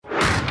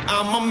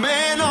I'm a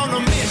man on a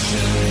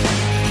mission.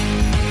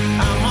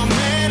 I'm a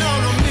man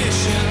on a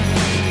mission.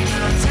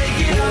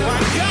 Take it up. I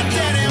got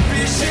that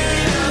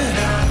ambition.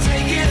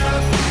 Take it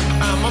up.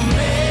 I'm a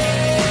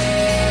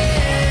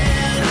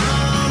man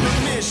on a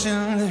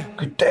mission.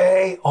 Good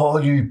day,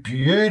 all you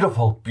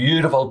beautiful,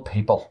 beautiful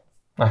people.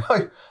 Now,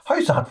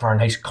 how's that for a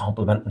nice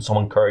compliment and some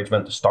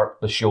encouragement to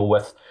start the show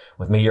with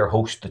me, your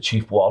host, the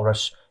Chief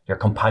Walrus, your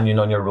companion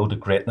on your road to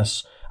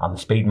greatness, and the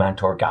speed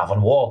mentor,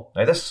 Gavin Wall.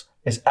 Now, this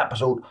is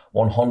episode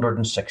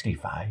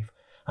 165,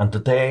 and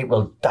today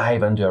we'll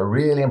dive into a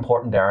really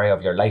important area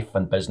of your life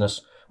and business,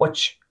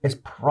 which is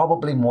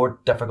probably more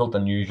difficult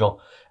than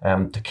usual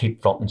to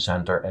keep front and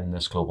centre in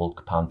this global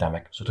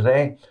pandemic. So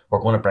today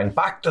we're going to bring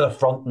back to the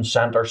front and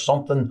centre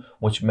something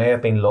which may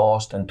have been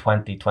lost in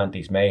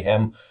 2020's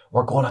mayhem.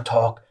 We're going to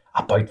talk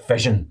about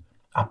vision,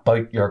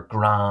 about your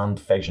grand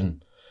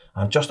vision.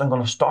 And I'm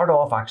going to start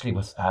off actually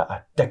with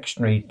a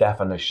dictionary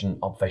definition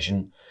of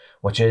vision,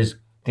 which is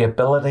the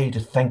ability to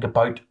think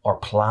about or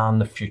plan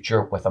the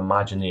future with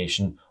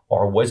imagination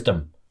or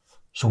wisdom.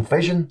 So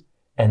vision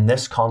in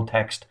this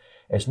context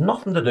is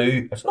nothing to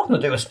do with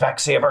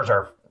Specsavers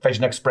or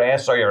Vision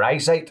Express or your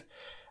eyesight.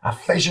 A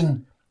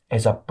vision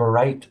is a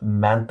bright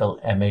mental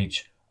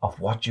image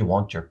of what you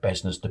want your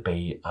business to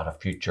be at a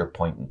future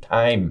point in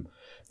time,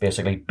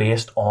 basically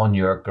based on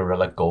your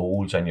guerrilla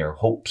goals and your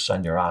hopes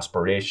and your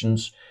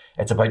aspirations.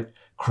 It's about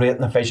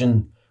creating a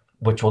vision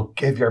which will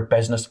give your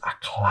business a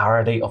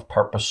clarity of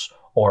purpose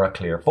or a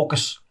clear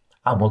focus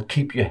and will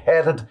keep you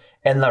headed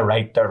in the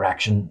right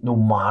direction no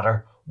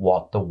matter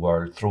what the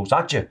world throws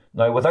at you.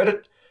 Now, without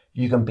it,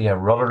 you can be a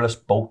rudderless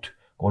boat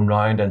going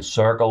round in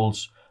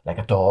circles like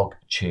a dog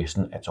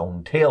chasing its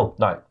own tail.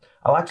 Now,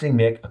 I'll actually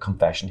make a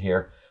confession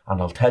here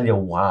and I'll tell you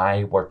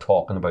why we're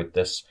talking about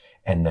this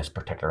in this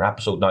particular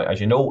episode. Now,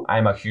 as you know,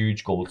 I'm a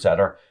huge goal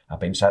setter.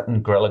 I've been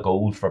setting guerrilla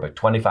goals for about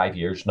 25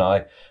 years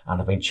now,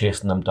 and I've been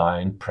chasing them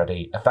down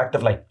pretty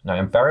effectively. Now,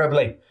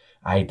 invariably,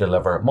 I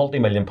deliver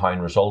multi-million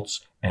pound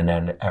results in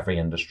every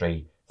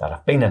industry that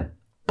I've been in.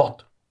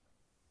 But,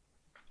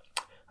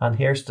 and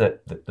here's the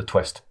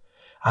twist,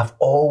 I've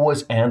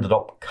always ended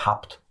up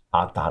capped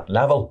at that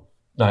level.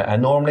 Now, I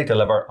normally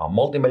deliver a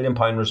multi-million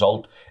pound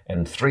result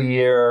in 3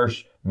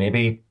 years,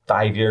 maybe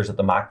 5 years at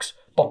the max.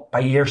 But by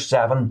year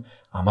 7,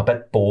 I'm a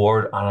bit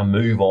bored and I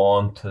move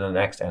on to the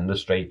next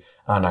industry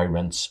and I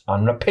rinse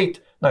and repeat.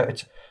 Now,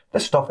 it's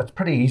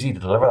pretty easy to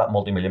deliver that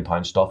multi-million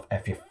pound stuff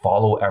if you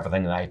follow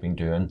everything that I've been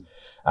doing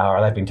or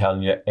I've been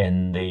telling you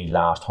in the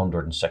last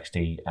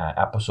 160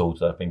 episodes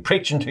that I've been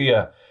preaching to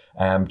you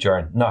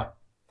during. Now,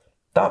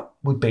 that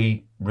would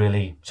be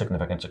really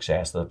significant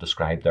success that I've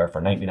described there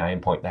for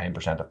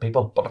 99.9% of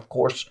people. But of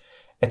course,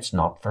 it's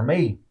not for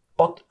me.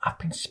 But I've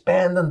been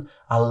spending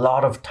a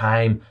lot of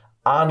time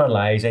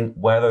analysing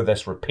whether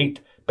this repeat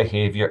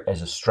behaviour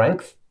is a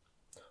strength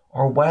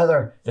or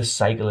whether this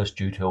cycle is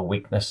due to a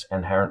weakness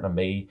inherent in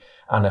me,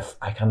 and if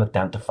I can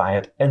identify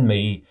it in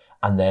me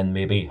and then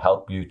maybe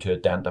help you to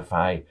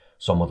identify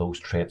some of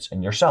those traits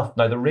in yourself.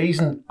 Now, the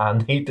reason I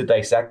need to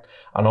dissect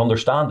and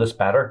understand this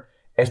better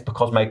is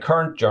because my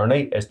current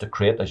journey is to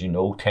create, as you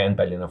know, 10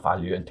 billion of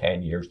value in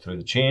 10 years through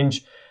the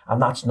change.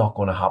 And that's not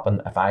going to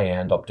happen if I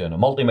end up doing a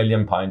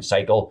multi-million pound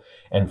cycle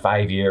in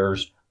 5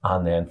 years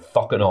and then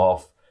fucking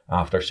off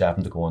after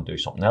 7 to go and do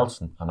something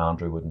else. And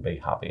Andrew wouldn't be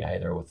happy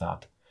either with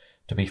that,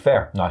 to be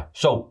fair. Now,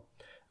 so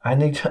I'm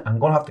going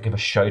to have to give a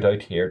shout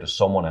out here to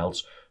someone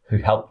else who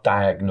helped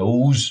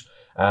diagnose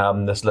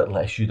this little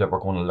issue that we're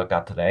going to look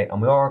at today.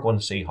 And we are going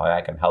to see how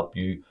I can help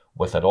you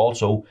with it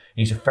also.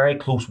 He's a very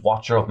close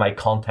watcher of my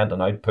content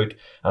and output,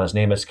 and his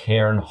name is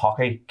Kieran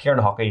Hockey.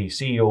 Kieran Hockey,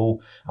 CEO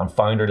and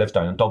founder, lives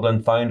down in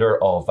Dublin,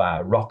 founder of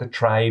Rocket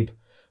Tribe.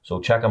 So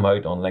check him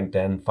out on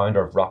LinkedIn,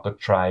 founder of Rocket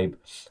Tribe.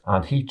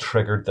 And he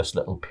triggered this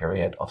little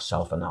period of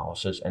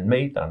self-analysis in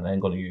me that I'm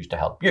then going to use to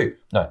help you.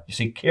 Now, you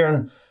see,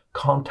 Kieran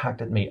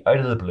contacted me out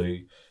of the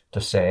blue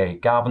to say,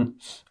 Gavin,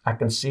 I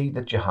can see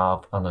that you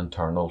have an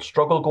internal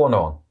struggle going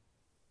on.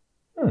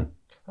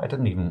 I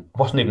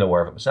wasn't even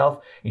aware of it myself.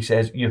 He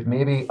says, you've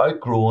maybe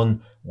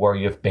outgrown where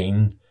you've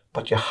been,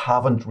 but you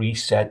haven't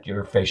reset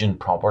your vision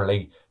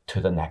properly to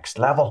the next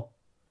level.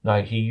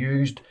 Now, he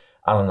used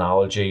an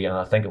analogy, and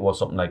I think it was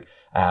something like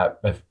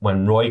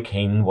when Roy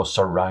Keane was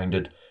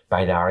surrounded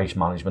by the Irish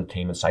management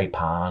team in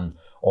Saipan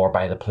or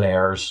by the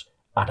players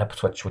at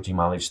Ipswich, which he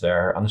managed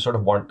there, and they sort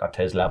of weren't at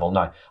his level.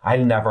 Now,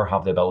 I'll never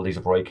have the abilities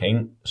of Roy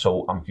Keane,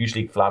 so I'm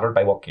hugely flattered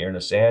by what Kieran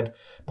has said,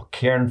 but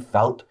Kieran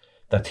felt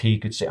that he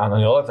could say, and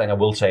the other thing I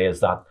will say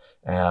is that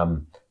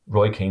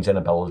Roy Keane's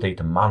inability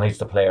to manage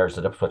the players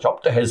at Ipswich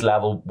up to his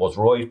level was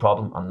Roy's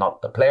problem and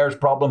not the players'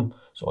 problem.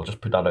 So I'll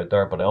just put that out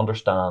there, but I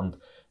understand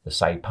the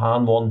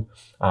Saipan one.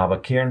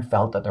 But Kieran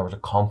felt that there was a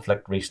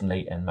conflict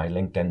recently in my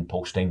LinkedIn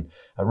posting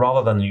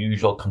rather than the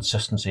usual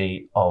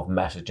consistency of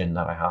messaging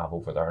that I have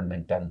over there on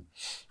LinkedIn.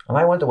 And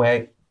I went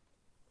away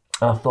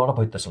and I thought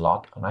about this a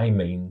lot, and I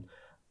mean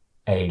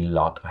a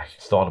lot. I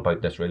thought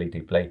about this really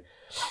deeply.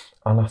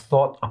 And I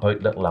thought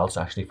about little else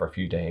actually for a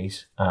few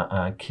days.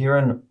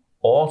 Kieran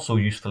also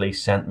usefully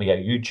sent me a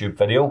YouTube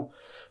video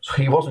So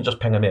he wasn't just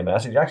pinging me a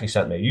message, he actually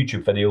sent me a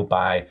YouTube video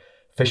by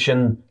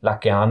Vishen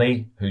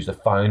Lakhiani, who's the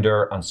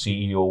founder and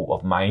CEO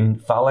of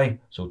Mindvalley.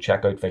 So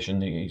check out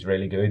Vishen, he's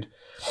really good.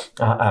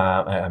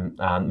 And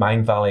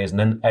Mindvalley is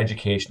an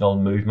educational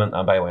movement.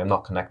 And by the way, I'm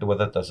not connected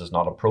with it. This is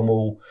not a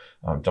promo.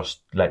 I'm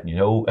just letting you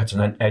know. It's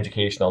an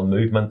educational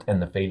movement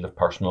in the field of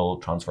personal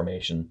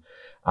transformation.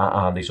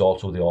 And he's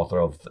also the author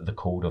of The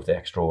Code of the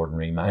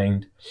Extraordinary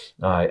Mind.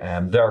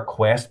 Their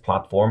Quest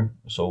platform,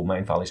 so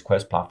Mindvalley's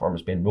Quest platform,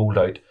 has been rolled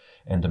out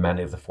into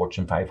many of the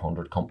Fortune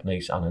 500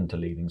 companies and into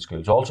leading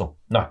schools also.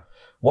 Now,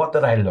 what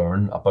did I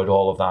learn about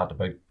all of that,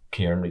 about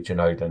Kieran reaching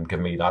out and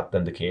giving me that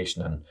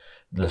indication and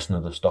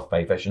listening to the stuff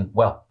by Vishen?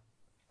 Well,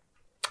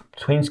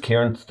 between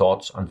Kieran's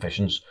thoughts and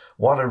Vishen's,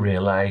 what I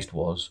realised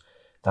was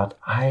that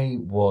I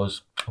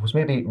was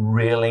maybe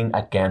railing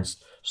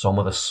against some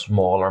of the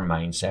smaller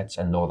mindsets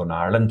in Northern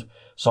Ireland,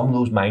 some of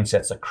those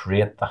mindsets that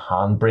create the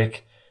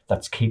handbrake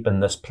that's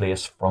keeping this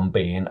place from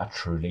being a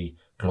truly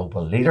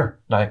global leader.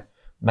 Now,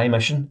 my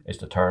mission is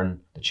to turn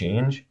the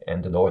change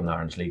into Northern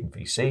Ireland's leading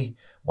VC,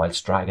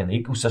 whilst dragging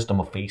the ecosystem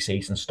of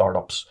VCs and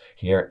startups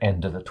here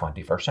into the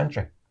 21st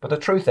century. But the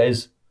truth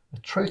is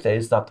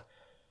that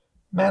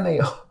many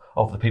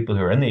of the people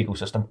who are in the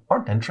ecosystem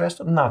aren't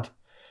interested in that.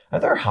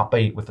 And they're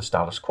happy with the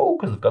status quo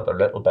because they've got their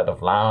little bit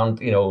of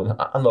land,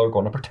 and they're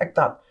going to protect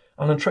that.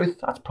 And in truth,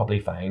 that's probably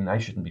fine. I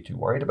shouldn't be too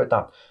worried about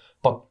that.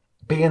 But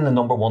being the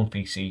number one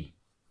VC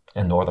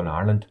in Northern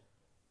Ireland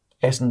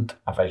isn't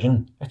a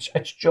vision.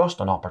 It's just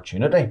an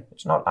opportunity.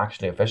 It's not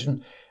actually a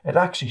vision. It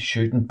actually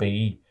shouldn't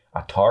be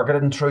a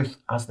target in truth,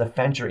 as the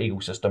venture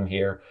ecosystem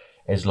here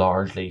is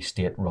largely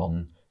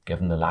state-run,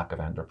 given the lack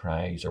of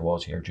enterprise there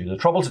was here due to the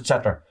Troubles,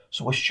 etc.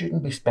 So I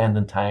shouldn't be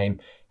spending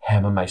time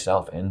hemming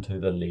myself into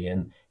the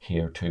lane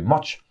here too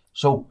much.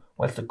 So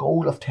whilst the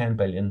goal of 10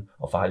 billion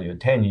of value in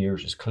 10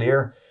 years is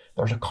clear,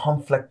 there's a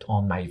conflict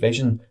on my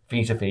vision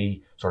vis-a-vis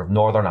sort of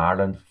Northern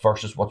Ireland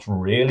versus what's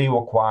really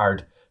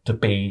required to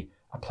be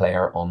a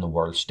player on the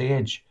world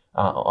stage.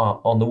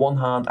 On the one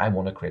hand, I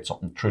want to create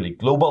something truly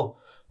global,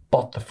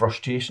 but the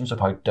frustrations of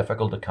how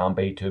difficult it can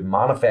be to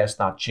manifest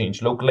that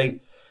change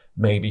locally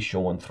may be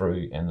showing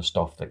through in the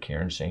stuff that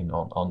Kieran's seen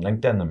on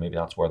LinkedIn, and maybe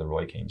that's where the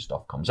Roy Keane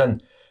stuff comes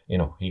in.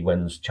 He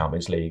wins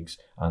Champions Leagues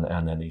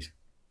and then he's,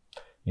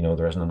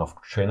 there isn't enough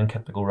training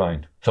kit to go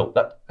round. So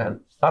that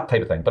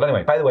type of thing. But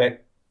anyway, by the way,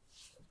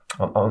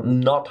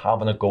 I'm not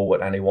having a go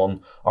at anyone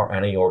or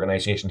any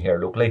organisation here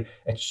locally.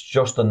 It's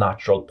just the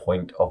natural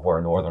point of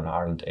where Northern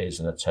Ireland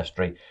is in its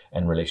history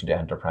in relation to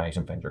enterprise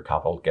and venture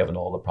capital, given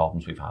all the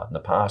problems we've had in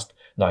the past.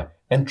 Now,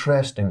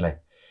 interestingly,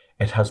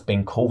 it has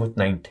been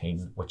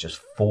COVID-19 which has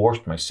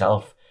forced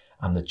myself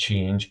and the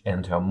change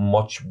into a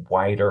much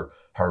wider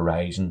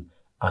horizon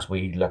as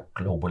we look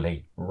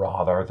globally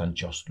rather than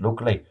just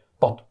locally.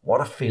 But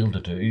what I fail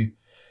to do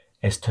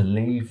is to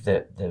leave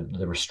the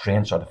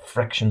restraints or the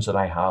frictions that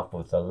I have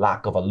with the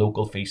lack of a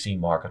local VC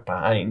market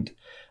behind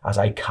as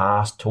I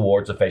cast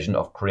towards a vision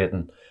of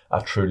creating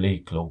a truly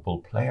global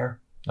player.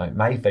 Now,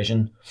 my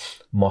vision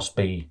must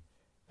be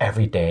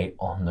every day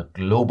on the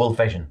global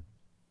vision.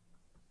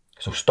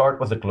 So start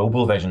with the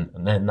global vision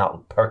and then that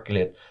will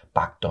percolate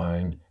back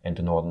down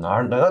into Northern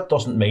Ireland. Now, that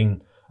doesn't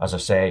mean, as I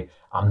say,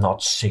 I'm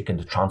not seeking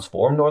to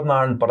transform Northern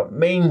Ireland, but it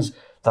means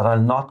that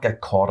I'll not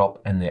get caught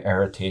up in the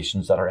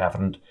irritations that are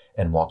evident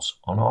in what's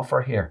on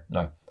offer here.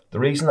 Now, the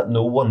reason that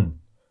no one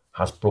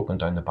has broken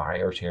down the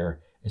barriers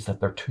here is that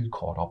they're too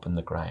caught up in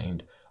the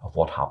grind of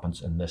what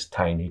happens in this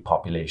tiny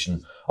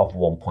population of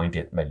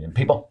 1.8 million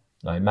people.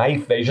 Now, my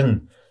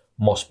vision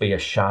must be a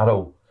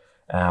shadow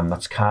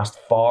that's cast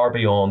far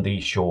beyond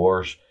these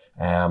shores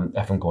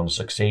if I'm going to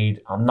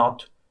succeed, and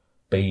not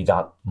be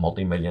that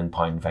multi-million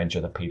pound venture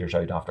that peters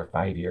out after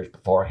 5 years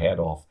before I head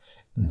off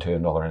into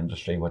another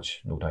industry,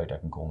 which no doubt I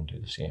can go and do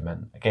the same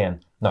in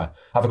again. Now,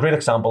 I have a great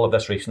example of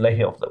this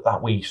recently, of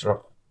that wee sort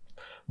of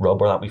rub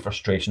or that wee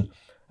frustration.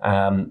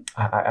 I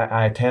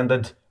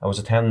was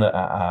attending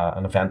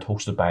an event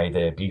hosted by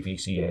the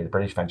BVCA, the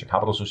British Venture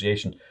Capital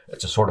Association.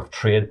 It's a sort of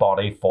trade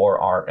body for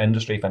our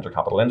industry, venture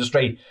capital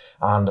industry,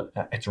 and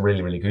it's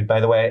really, really good, by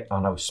the way.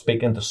 And I was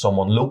speaking to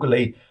someone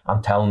locally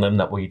and telling them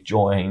that we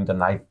joined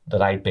and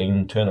that I'd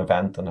been to an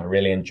event and I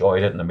really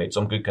enjoyed it and I made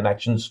some good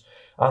connections.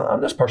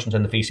 And this person's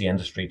in the VC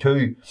industry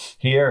too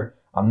here,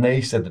 and they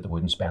said that they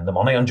wouldn't spend the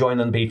money on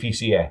joining the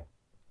BVCA.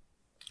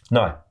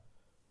 Now,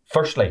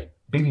 firstly,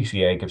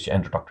 BVCA gives you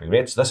introductory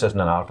rates. This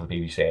isn't an ad for the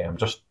BVCA, I'm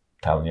just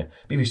telling you.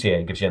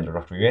 BVCA gives you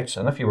introductory rates,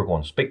 and if you were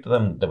going to speak to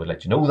them, they would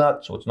let you know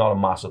that, so it's not a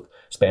massive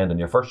spend in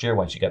your first year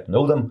once you get to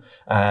know them.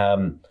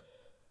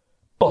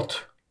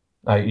 But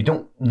you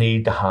don't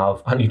need to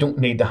have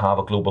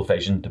a global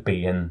vision to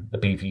be in the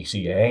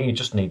BVCA. You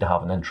just need to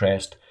have an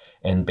interest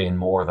in being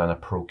more than a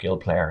parochial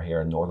player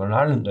here in Northern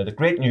Ireland. Now, the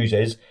great news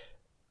is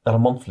that a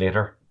month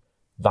later,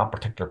 that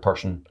particular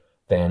person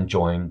then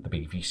joined the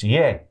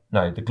BVCA.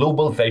 Now, the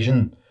global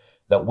vision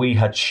that we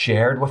had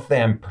shared with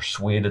them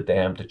persuaded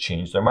them to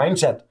change their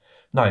mindset.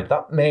 Now,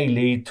 that may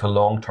lead to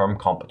long-term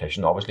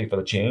competition, obviously, for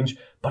the change,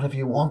 but if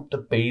you want to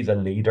be the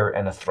leader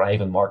in a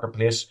thriving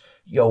marketplace,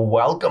 you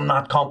welcome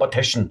that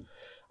competition.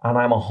 And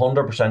I'm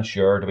 100%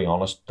 sure, to be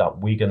honest, that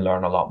we can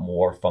learn a lot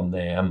more from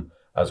them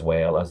as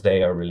well, as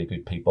they are really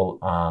good people.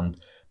 And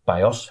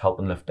by us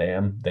helping lift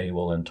them, they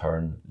will in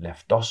turn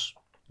lift us.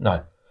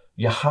 Now,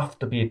 you have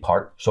to be a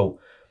part. So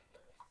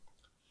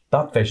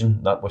that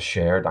vision that was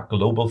shared, that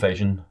global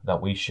vision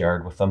that we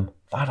shared with them,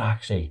 that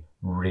actually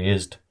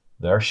raised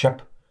their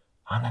ship.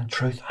 And in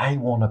truth, I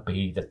want to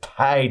be the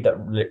tide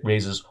that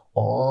raises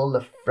all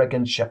the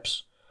friggin'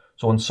 ships.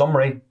 So in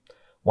summary,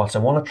 whilst I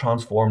want to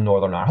transform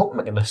Northern Ireland, I hope I'm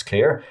making this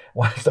clear,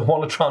 whilst I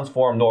want to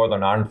transform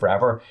Northern Ireland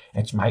forever,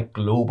 it's my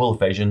global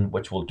vision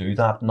which will do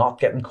that, not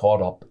getting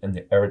caught up in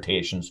the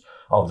irritations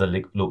of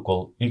the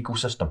local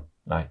ecosystem.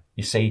 Now,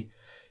 you see,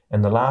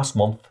 in the last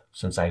month,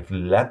 since I've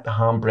let the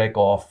handbrake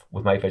off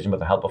with my vision with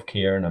the help of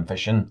Kieran and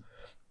Vision,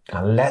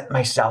 and let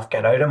myself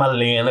get out of my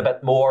lane a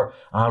bit more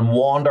and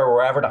wander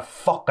wherever the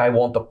fuck I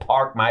want to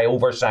park my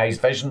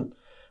oversized vision,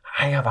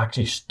 I have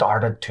actually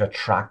started to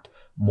attract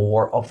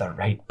more of the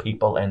right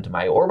people into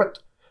my orbit.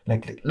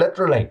 Like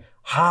literally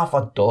half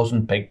a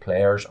dozen big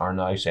players are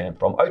now saying,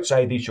 from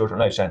outside these shores are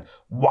now saying,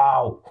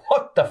 wow,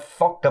 what the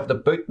fuck have the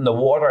boot in the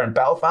water in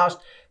Belfast?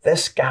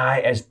 This guy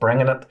is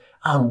bringing it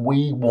and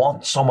we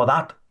want some of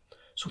that.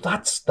 So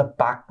that's the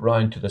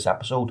background to this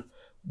episode.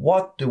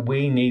 What do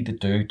we need to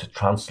do to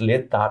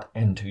translate that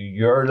into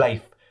your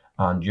life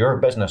and your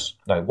business?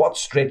 Now, what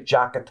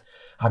straitjacket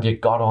have you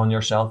got on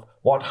yourself?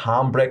 What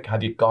handbrake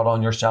have you got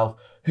on yourself?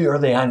 Who are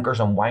the anchors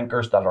and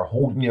wankers that are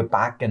holding you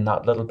back in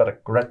that little bit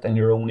of grit in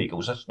your own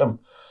ecosystem?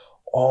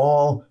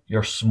 All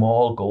your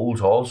small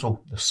goals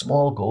also. The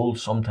small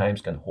goals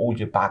sometimes can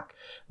hold you back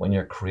when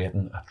you're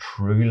creating a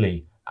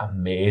truly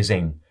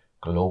amazing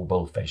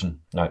global vision.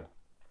 Now,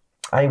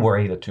 I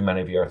worry that too many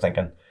of you are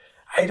thinking,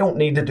 I don't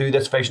need to do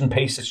this vision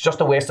piece. It's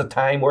just a waste of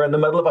time. We're in the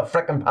middle of a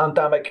freaking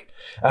pandemic.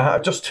 I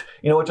just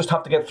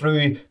have to get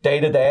through day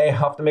to day. I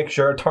have to make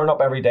sure, turn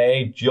up every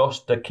day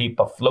just to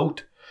keep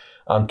afloat.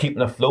 And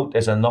keeping afloat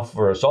is enough of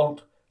a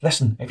result.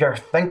 Listen, if you're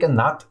thinking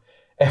that,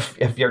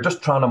 if you're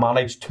just trying to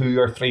manage 2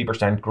 or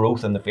 3%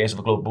 growth in the face of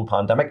a global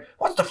pandemic,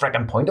 what's the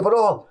freaking point of it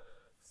all?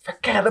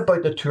 Forget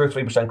about the 2 or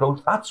 3%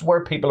 growth. That's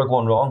where people are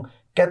going wrong.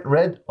 Get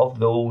rid of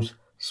those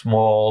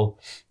small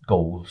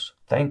goals.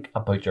 Think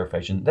about your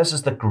vision. This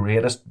is the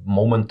greatest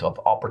moment of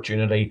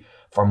opportunity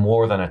for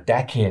more than a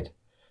decade.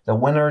 The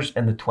winners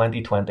in the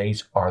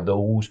 2020s are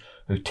those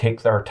who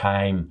take their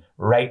time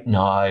right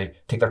now,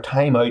 take their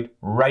time out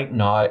right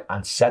now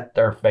and set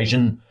their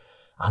vision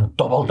and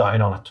double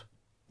down on it.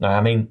 Now,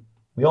 I mean,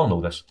 we all know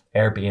this.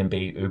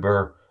 Airbnb,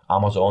 Uber,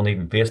 Amazon,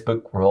 even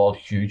Facebook were all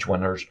huge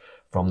winners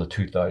from the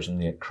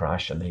 2008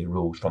 crash, and they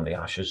rose from the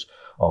ashes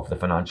of the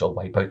financial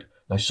wipeout.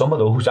 Now, some of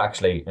those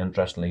actually,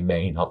 interestingly,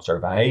 may not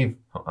survive.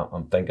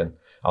 I'm thinking,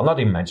 I'll not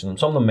even mention them.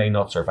 Some of them may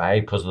not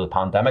survive because of the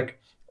pandemic,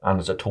 and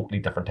it's a totally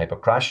different type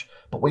of crash.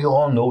 But we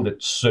all know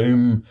that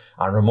Zoom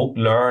and remote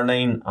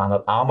learning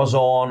and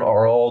Amazon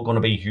are all going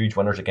to be huge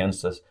winners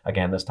against this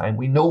again this time.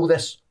 We know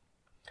this.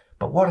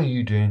 But what are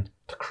you doing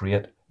to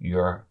create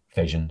your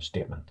vision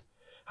statement?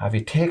 Have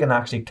you taken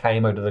actually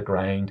time out of the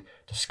grind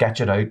to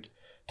sketch it out,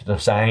 to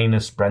design a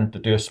sprint, to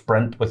do a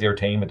sprint with your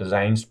team, a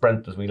design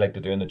sprint as we like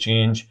to do in the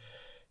change?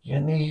 You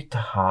need to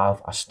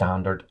have a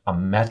standard, a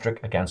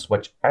metric against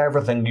which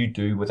everything you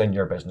do within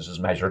your business is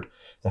measured.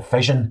 The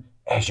vision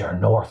is your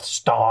North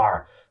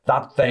Star.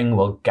 That thing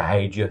will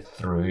guide you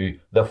through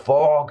the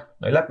fog.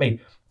 Now, let me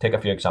take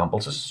a few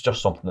examples. This is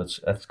just something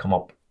that's come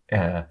up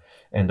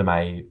into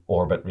my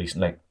orbit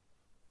recently.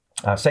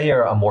 Say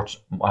you're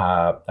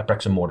a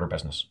bricks and mortar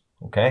business,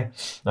 okay?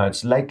 Now,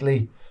 it's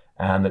likely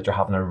that you're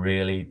having a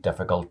really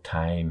difficult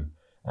time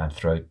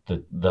throughout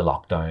the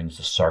lockdowns,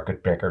 the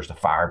circuit breakers, the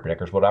fire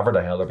breakers, whatever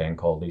the hell they're being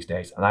called these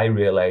days. And I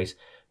realise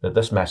that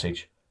this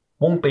message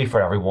won't be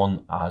for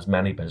everyone, as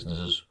many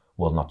businesses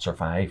will not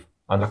survive.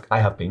 And look, I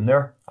have been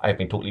there. I've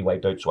been totally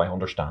wiped out, so I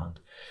understand.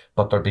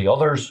 But there'll be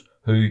others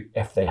who,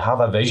 if they have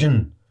a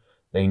vision,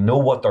 they know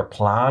what their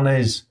plan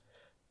is,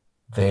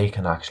 they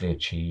can actually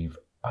achieve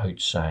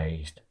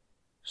outsized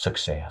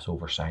success,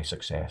 oversized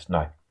success.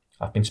 Now,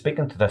 I've been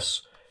speaking to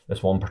this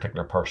one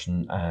particular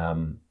person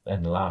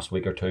in the last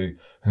week or two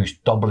who's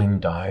doubling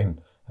down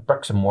a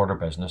bricks and mortar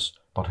business,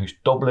 but who's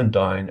doubling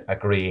down,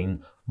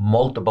 agreeing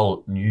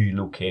multiple new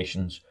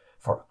locations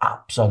for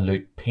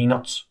absolute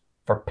peanuts,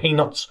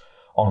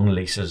 on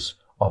leases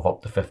of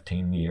up to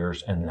 15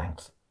 years in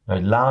length. Now,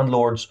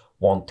 landlords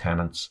want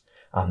tenants,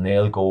 and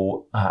they'll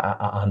go,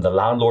 and the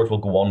landlords will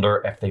go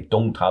under if they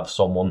don't have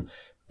someone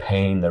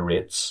paying the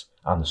rates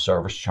and the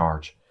service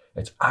charge.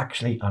 It's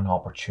actually an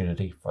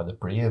opportunity for the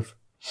brave.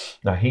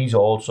 Now, he's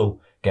also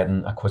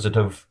getting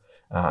acquisitive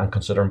and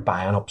considering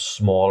buying up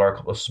a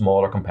couple of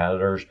smaller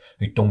competitors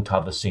who don't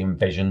have the same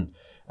vision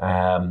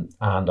and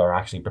are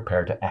actually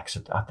prepared to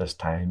exit at this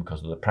time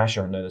because of the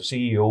pressure. Now, the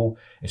CEO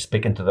is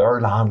speaking to their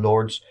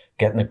landlords,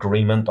 getting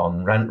agreement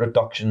on rent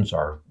reductions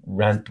or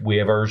rent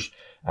waivers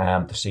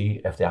to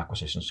see if the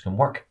acquisitions can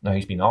work. Now,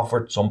 he's been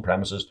offered some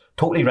premises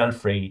totally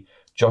rent-free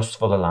just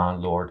for the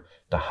landlord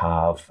to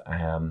have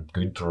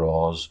good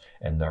draws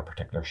in their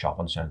particular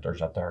shopping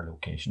centres at their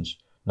locations.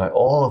 Now,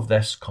 all of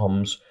this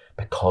comes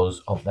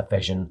because of the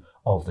vision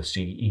of the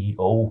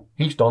CEO.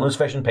 He's done his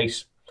vision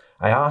piece.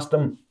 I asked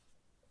him,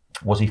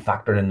 was he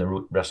factoring in the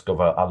risk of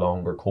a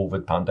longer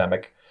COVID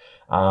pandemic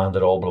and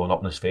it all blowing up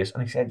in his face?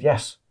 And he said,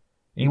 yes,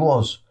 he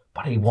was.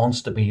 But he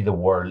wants to be the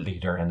world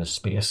leader in his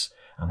space,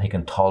 and he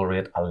can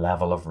tolerate a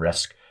level of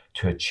risk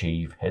to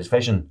achieve his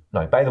vision.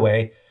 Now, by the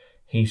way,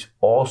 he's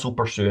also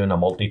pursuing a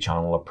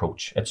multi-channel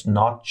approach. It's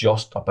not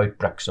just about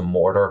bricks and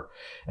mortar.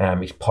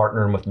 He's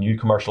partnering with new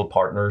commercial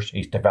partners.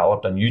 He's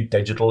developed a new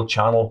digital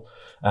channel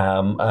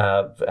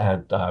route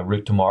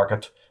to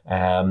market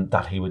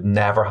that he would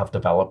never have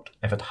developed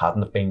if it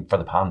hadn't been for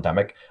the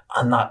pandemic.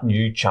 And that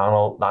new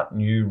channel, that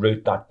new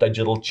route, that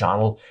digital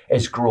channel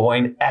is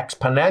growing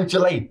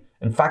exponentially.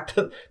 In fact,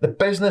 the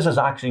business is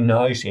actually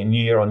now seeing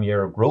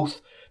year-on-year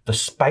growth,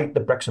 despite the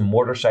bricks and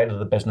mortar side of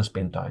the business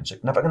being down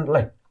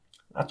significantly.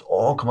 That's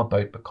all come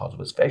about because of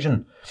his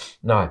vision.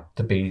 Now,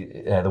 to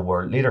be the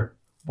world leader.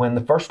 When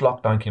the first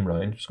lockdown came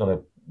round, I'm just going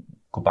to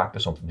go back to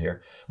something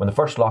here. When the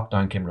first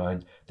lockdown came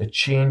round, the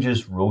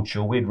Changes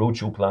Roadshow, we had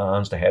roadshow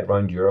plans to head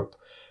round Europe.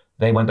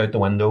 They went out the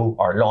window.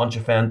 Our launch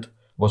event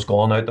was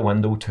gone out the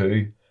window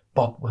too.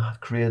 But we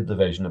had created the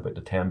vision about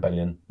the 10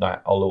 billion.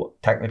 Now, although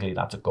technically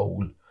that's a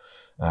goal,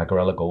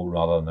 guerrilla goal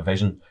rather than a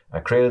vision. I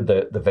created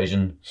the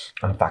vision,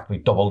 and in fact we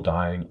doubled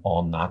down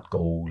on that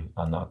goal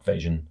and that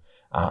vision,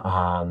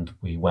 and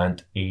we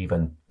went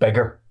even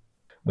bigger.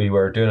 We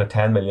were doing a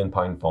 £10 million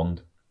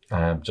fund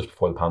just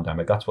before the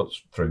pandemic. That's what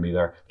threw me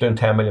there. Doing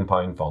 £10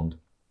 million fund.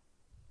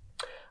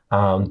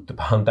 And the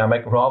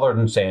pandemic, rather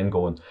than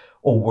going,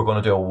 oh, we're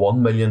going to do a £1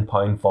 million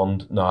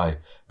fund now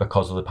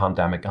because of the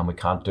pandemic and we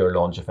can't do our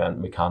launch event,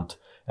 and we can't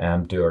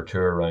do our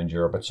tour around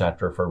Europe,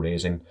 etc. for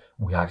raising,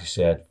 we actually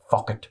said,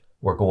 fuck it.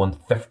 We're going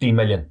 50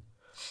 million.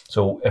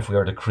 So if we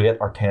are to create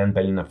our 10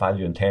 billion of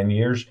value in 10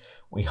 years,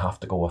 we have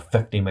to go a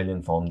 50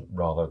 million fund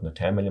rather than a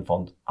 10 million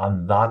fund.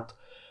 And that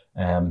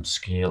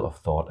scale of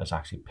thought is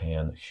actually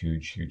paying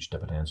huge, huge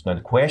dividends. Now,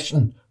 the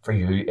question for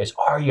you is,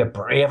 are you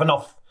brave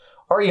enough?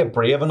 Are you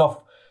brave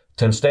enough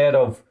to, instead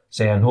of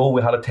saying, oh,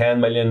 we had a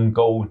 10 million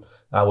goal,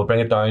 we'll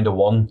bring it down to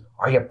 1.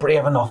 Are you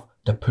brave enough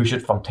to push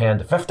it from 10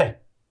 to 50?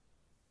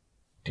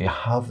 Do you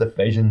have the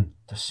vision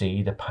to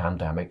see the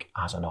pandemic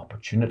as an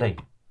opportunity?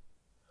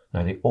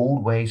 Now, the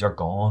old ways are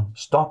gone.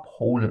 Stop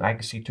holding. I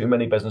can see too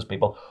many business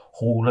people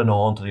holding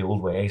on to the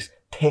old ways.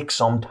 Take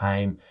some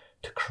time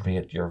to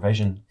create your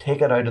vision.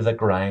 Take it out of the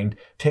grind.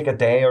 Take a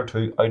day or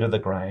two out of the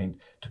grind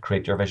to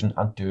create your vision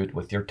and do it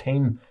with your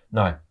team.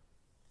 Now,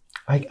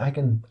 I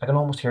can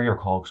almost hear your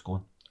cogs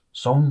going,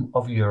 some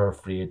of you are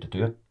afraid to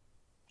do it.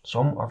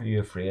 Some of you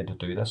are afraid to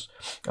do this.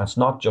 And it's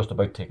not just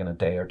about taking a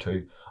day or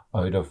two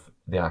out of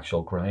the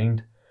actual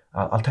grind.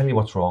 I'll tell you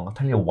what's wrong. I'll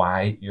tell you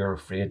why you're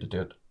afraid to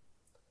do it.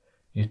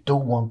 You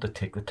don't want to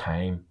take the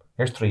time.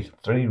 Here's three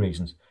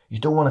reasons. You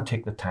don't want to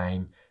take the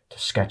time to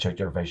sketch out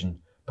your vision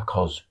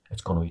because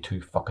it's going to be too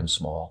fucking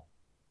small.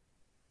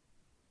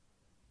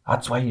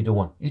 That's why you don't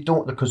want. You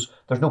don't, because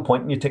there's no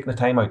point in you taking the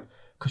time out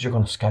because you're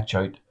going to sketch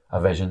out a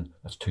vision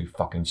that's too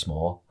fucking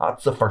small.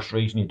 That's the first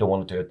reason you don't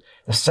want to do it.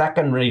 The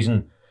second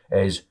reason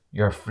is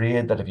you're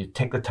afraid that if you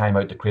take the time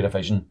out to create a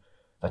vision,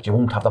 that you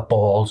won't have the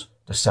balls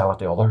to sell it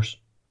to others.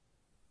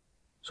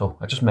 So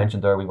I just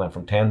mentioned there we went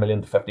from 10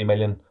 million to 50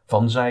 million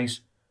fund size.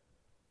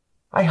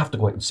 I have to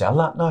go out and sell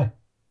that now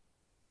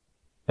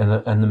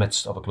in the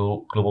midst of a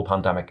global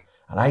pandemic.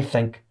 And I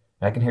think,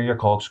 I can hear your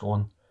cogs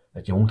going,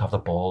 that you won't have the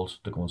balls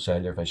to go and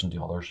sell your vision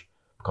to others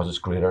because it's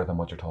greater than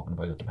what you're talking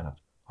about at the minute.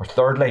 Or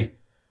thirdly,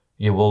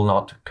 you will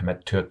not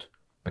commit to it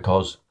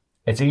because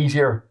it's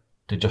easier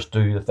to just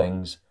do the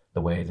things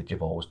the way that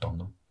you've always done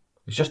them.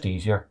 It's just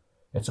easier.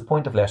 It's a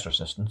point of less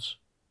resistance.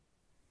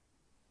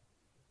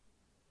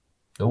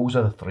 Those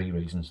are the 3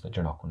 reasons that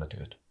you're not going to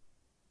do it.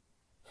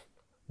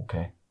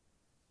 Okay?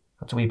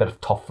 That's a wee bit of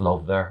tough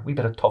love there. A wee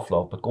bit of tough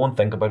love, but go and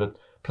think about it.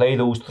 Play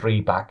those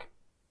 3 back.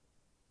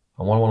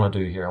 And what I want to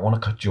do here, I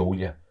want to cajole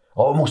you. I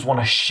almost want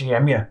to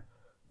shame you.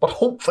 But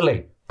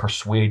hopefully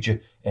persuade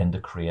you into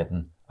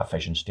creating a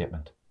vision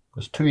statement.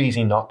 It's too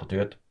easy not to do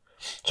it.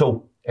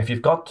 So, if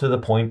you've got to the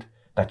point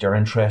that you're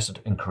interested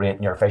in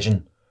creating your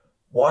vision,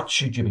 what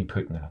should you be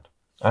putting in it?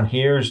 And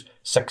here's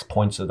 6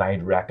 points that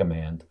I'd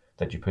recommend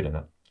that you put in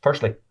it.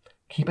 Firstly,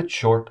 keep it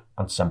short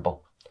and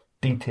simple.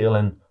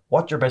 Detailing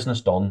what your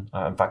business done.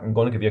 In fact, I'm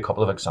going to give you a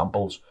couple of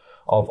examples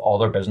of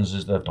other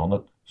businesses that have done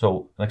it.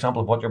 So, an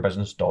example of what your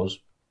business does.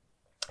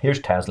 Here's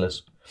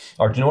Tesla's.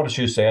 Or do you know what I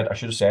should have said? I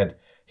should have said,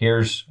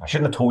 I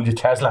shouldn't have told you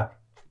Tesla.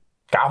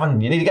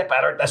 Gavin, you need to get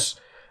better at this.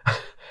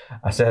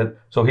 I said,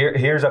 so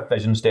here's a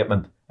vision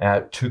statement.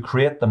 To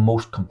create the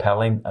most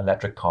compelling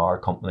electric car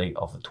company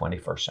of the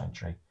 21st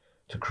century.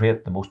 To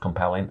create the most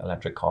compelling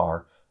electric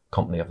car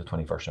company of the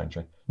 21st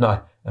century.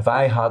 Now, if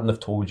I hadn't have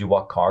told you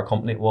what car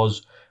company it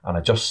was, and I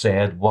just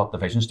said what the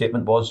vision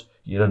statement was,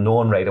 you'd have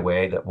known right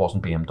away that it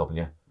wasn't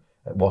BMW,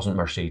 it wasn't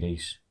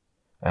Mercedes,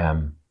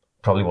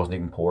 probably wasn't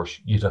even Porsche.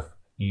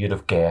 You'd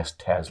have guessed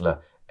Tesla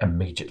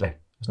immediately.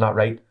 Isn't that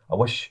right? I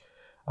wish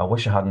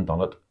I hadn't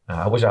done it.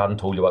 I wish I hadn't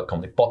told you what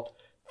company, but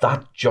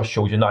that just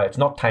shows you now. It's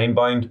not time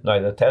bound. Now,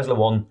 the Tesla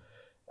one,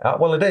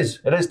 Well, it is.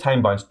 It is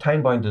time-bound.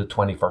 Time-bound to the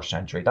 21st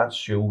century. That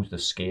shows the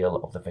scale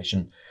of the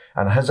vision.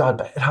 And it has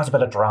a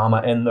bit of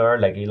drama in there,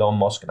 like Elon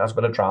Musk. It has a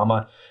bit of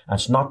drama. And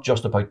it's not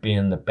just about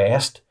being the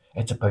best.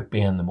 It's about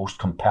being the most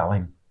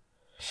compelling.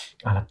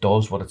 And it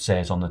does what it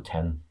says on the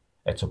tin.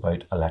 It's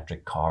about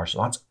electric cars.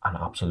 So that's an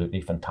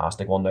absolutely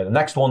fantastic one. Now, the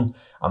next one,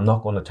 I'm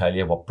not going to tell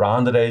you what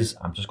brand it is.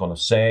 I'm just going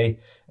to say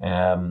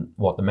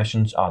what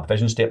the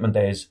vision statement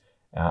is.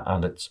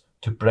 And it's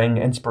to bring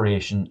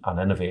inspiration and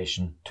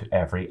innovation to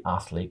every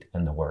athlete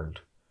in the world.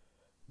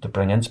 To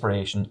bring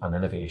inspiration and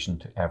innovation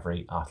to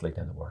every athlete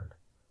in the world.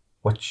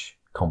 Which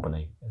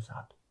company is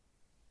that?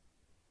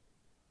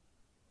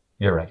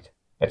 You're right.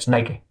 It's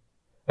Nike.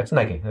 It's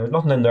Nike. There's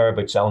nothing in there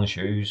about selling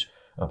shoes,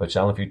 about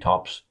selling a few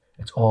tops.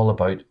 It's all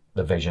about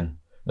the vision.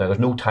 Now, there's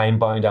no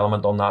time-bound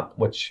element on that,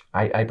 which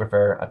I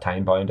prefer a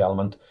time-bound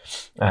element.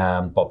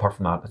 But apart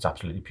from that, it's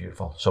absolutely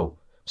beautiful. So,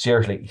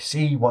 seriously, you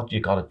see what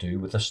you got to do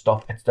with this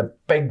stuff. It's the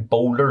big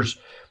boulders.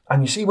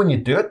 And you see when you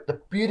do it,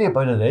 the beauty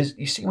about it is,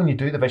 you see when you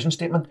do the vision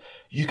statement,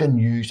 you can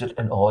use it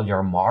in all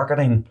your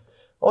marketing.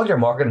 All your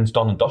marketing's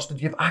done and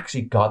dusted. You've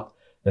actually got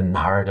the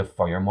narrative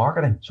for your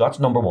marketing. So that's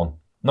number one.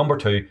 Number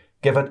two,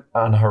 give it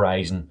an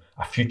horizon,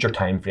 a future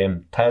time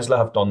frame. Tesla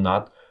have done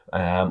that,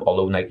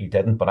 although Nike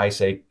didn't. But I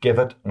say give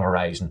it an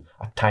horizon,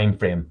 a time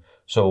frame.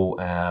 So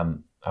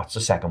that's the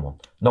second one.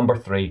 Number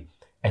three,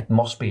 it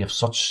must be of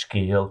such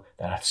scale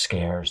that it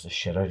scares the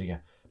shit out of you.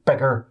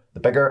 The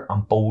bigger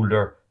and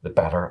bolder, the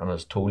better. And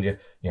as I told you,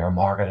 your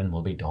marketing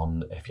will be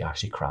done if you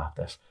actually craft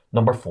this.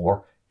 Number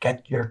four,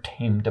 get your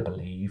team to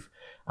believe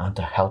and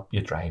to help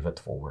you drive it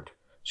forward.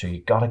 So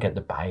you got to get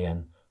the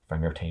buy-in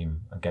from your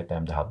team and get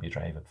them to help you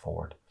drive it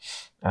forward.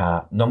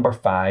 Number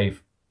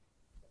five,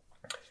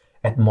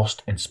 it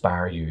must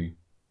inspire you.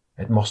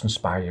 It must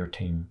inspire your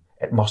team.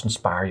 It must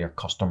inspire your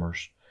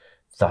customers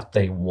that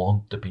they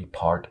want to be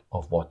part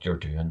of what you're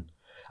doing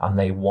and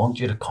they want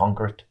you to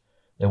conquer it.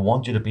 They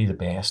want you to be the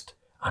best.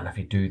 And if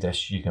you do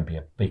this, you can be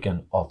a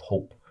beacon of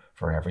hope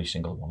for every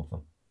single one of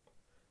them.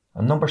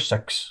 And number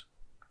six,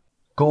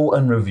 go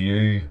and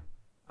review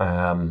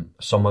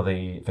some of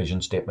the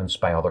vision statements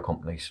by other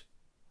companies.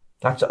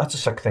 That's a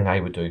sick thing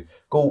I would do.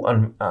 Go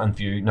and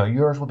view. Now,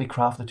 yours will be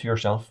crafted to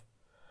yourself,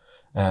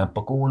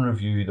 but go and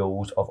review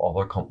those of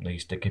other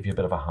companies to give you a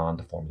bit of a hand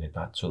to formulate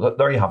that. So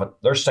there you have it.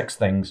 There's 6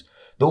 things.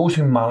 Those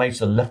who manage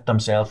to lift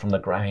themselves from the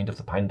grind of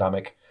the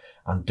pandemic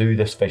and do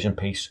this vision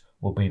piece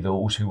will be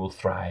those who will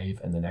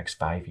thrive in the next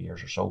 5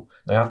 years or so.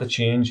 They have to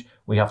change.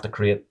 We have to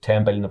create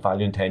 10 billion of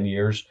value in 10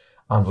 years,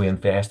 and we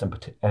invest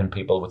in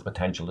people with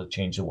potential to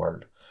change the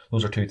world.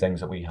 Those are 2 things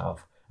that we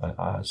have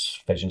as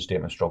vision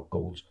statement stroke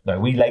goals. Now,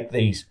 we like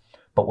these,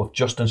 but we've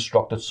just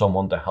instructed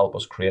someone to help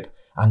us create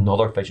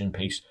another vision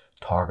piece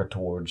target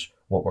towards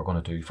what we're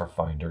going to do for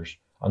founders.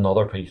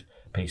 Another piece,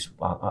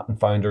 and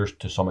founders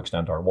to some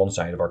extent are one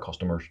side of our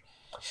customers,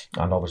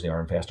 and obviously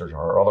our investors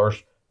are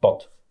others,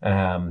 but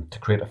to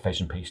create a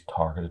vision piece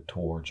targeted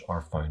towards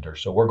our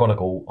founders. So we're going to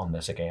go on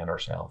this again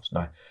ourselves.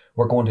 Now,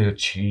 we're going to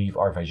achieve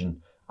our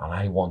vision, and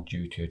I want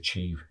you to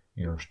achieve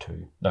yours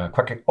too. Now, a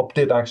quick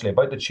update actually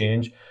about the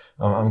change.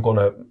 I'm going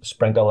to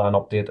sprinkle an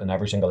update in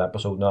every single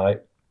episode now,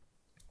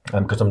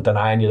 because I'm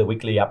denying you the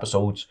weekly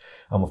episodes,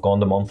 and we've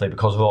gone to monthly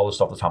because of all the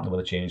stuff that's happening with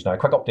the change. Now, a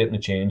quick update on the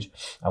change.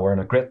 We're in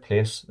a great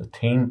place. A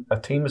team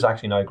is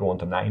actually now growing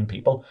to 9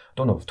 people. I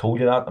don't know if I've told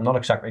you that. I'm not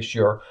exactly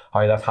sure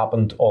how that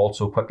happened all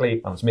so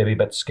quickly, and it's maybe a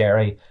bit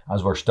scary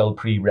as we're still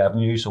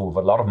pre-revenue, so we've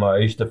a lot of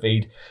mouths to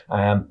feed.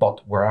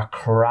 But we're a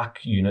crack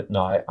unit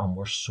now, and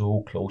we're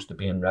so close to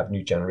being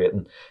revenue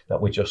generating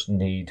that we just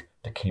need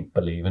to keep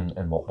believing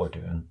in what we're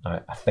doing.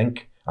 Now, I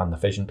think, and the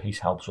vision piece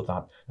helps with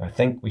that, I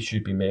think we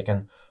should be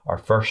making our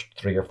first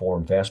 3 or 4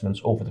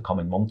 investments over the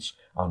coming months,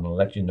 and I'll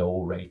let you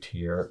know right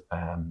here.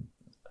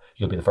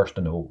 You'll be the first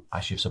to know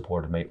as you've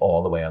supported me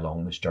all the way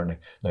along this journey.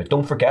 Now,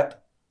 don't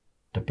forget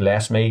to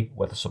bless me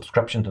with a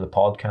subscription to the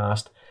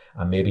podcast,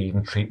 and maybe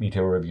even treat me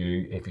to a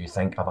review if you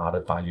think I've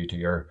added value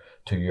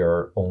to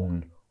your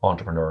own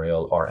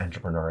entrepreneurial or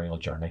entrepreneurial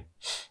journey.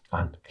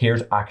 And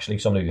here's actually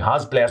somebody who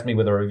has blessed me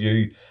with a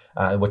review,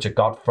 which I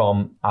got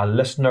from a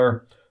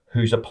listener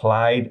who's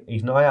applied.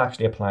 He's now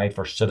actually applied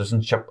for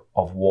citizenship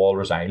of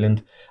Walrus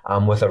Island,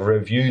 and with a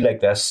review like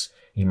this,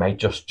 he might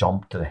just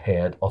jump to the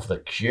head of the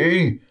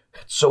queue.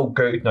 It's so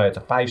good. Now, it's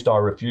a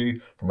 5-star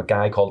review from a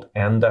guy called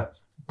Enda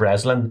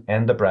Breslin,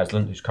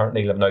 who's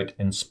currently living out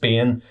in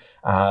Spain,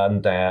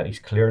 and he's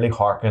clearly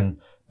harking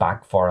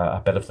back for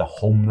a bit of the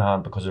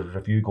homeland, because the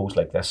review goes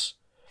like this.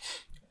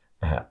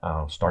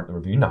 I'll start the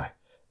review now.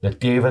 The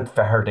David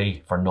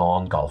Feherty for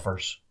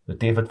non-golfers. The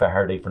David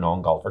Feherty for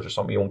non-golfers, or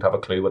some of you won't have a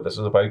clue what this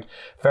is about.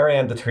 Very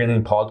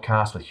entertaining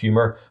podcast with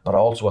humour, but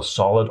also a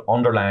solid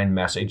underlying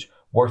message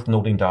worth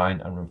noting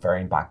down and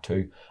referring back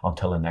to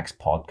until the next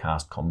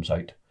podcast comes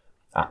out.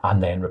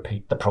 And then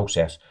repeat the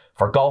process.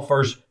 For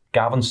golfers,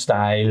 Gavin's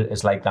style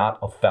is like that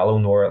of fellow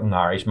Northern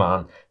Irish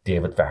man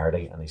David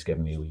Feherty, and he's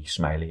giving me a wee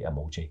smiley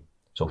emoji.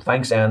 So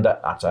thanks,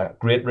 Enda. That's a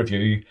great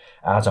review.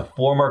 As a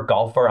former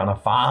golfer and a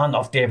fan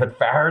of David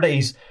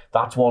Feherty's,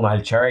 that's one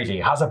I'll cherish. He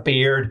has a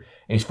beard.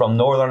 He's from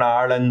Northern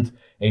Ireland.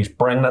 He's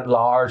bringing it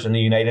large in the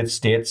United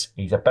States.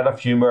 He's a bit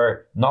of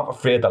humour, not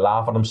afraid to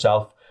laugh at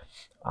himself,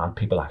 and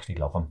people actually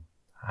love him.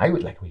 I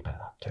would like a wee bit of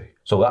that too.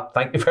 So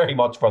thank you very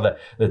much for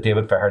the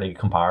David Feherty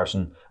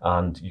comparison,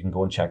 and you can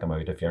go and check him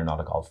out if you're not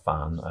a golf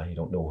fan and you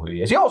don't know who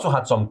he is. He also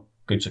had some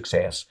good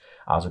success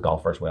as a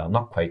golfer as well.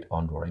 Not quite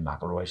on Rory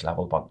McIlroy's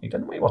level, but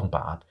he wasn't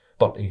bad.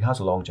 But he has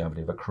a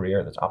longevity of a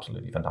career that's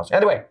absolutely fantastic.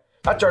 Anyway,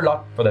 that's our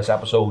lot for this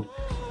episode.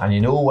 And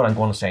you know what I'm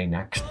going to say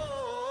next.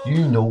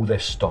 You know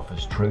this stuff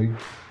is true.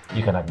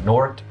 You can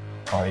ignore it,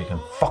 or you can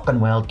fucking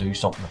well do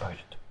something about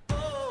it.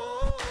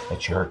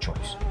 It's your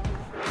choice.